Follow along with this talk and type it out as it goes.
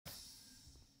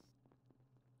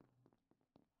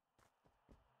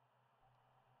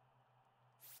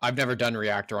I've never done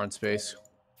reactor on space.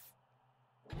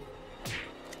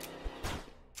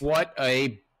 What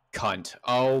a cunt.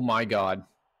 Oh my god.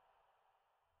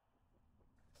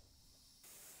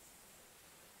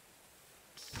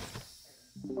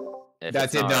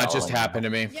 That did not just happen to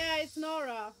me. Yeah, it's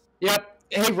Nora. Yep.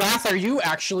 Hey, Wrath, are you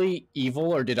actually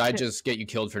evil, or did I just get you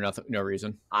killed for no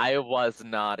reason? I was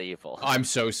not evil. I'm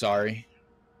so sorry.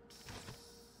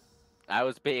 I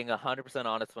was being 100%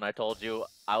 honest when I told you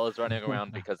I was running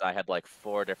around because I had like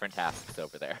 4 different tasks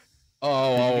over there.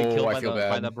 Oh, I feel bad.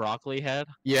 By the broccoli head?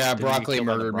 Yeah, broccoli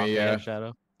murdered me, yeah.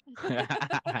 Shadow?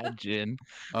 Jin.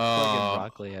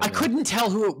 Broccoli head, I couldn't tell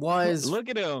who it was. Look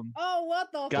at him. Oh,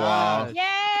 what the God. fuck?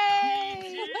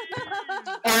 Yay!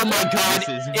 Oh my god,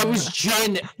 it was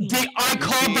Jin. I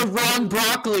called the wrong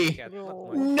broccoli.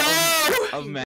 No!